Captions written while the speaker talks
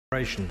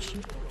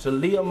To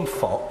Liam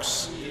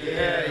Fox.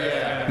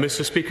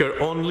 Mr.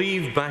 Speaker, on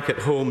leave back at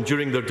home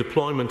during their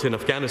deployment in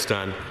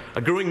Afghanistan,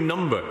 a growing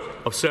number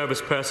of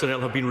service personnel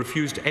have been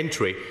refused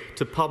entry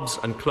to pubs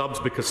and clubs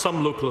because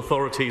some local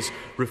authorities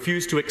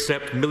refuse to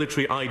accept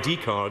military ID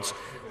cards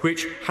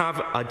which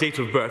have a date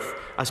of birth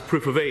as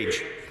proof of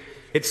age.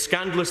 It's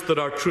scandalous that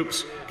our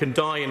troops can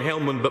die in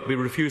Helmand but be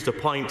refused a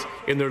pint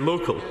in their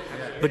local.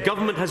 The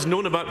government has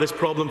known about this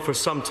problem for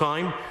some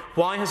time.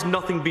 Why has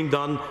nothing been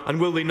done, and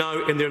will they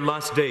now, in their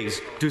last days,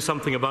 do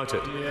something about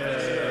it?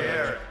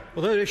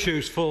 Well, those are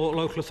issues for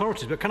local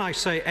authorities, but can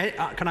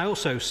I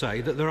also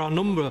say that there are a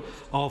number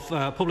of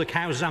public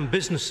houses and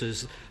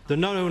businesses that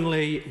not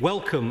only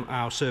welcome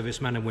our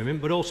servicemen and women,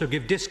 but also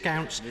give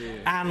discounts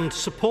and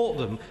support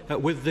them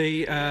with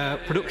the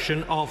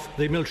production of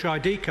the military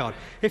ID card.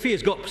 If he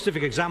has got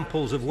specific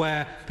examples of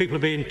where people are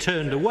being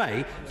turned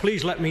away,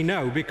 please let me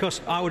know,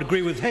 because I would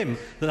agree with him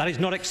that that is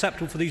not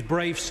acceptable for these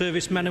brave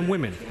servicemen and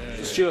women.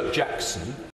 Stuart Jackson.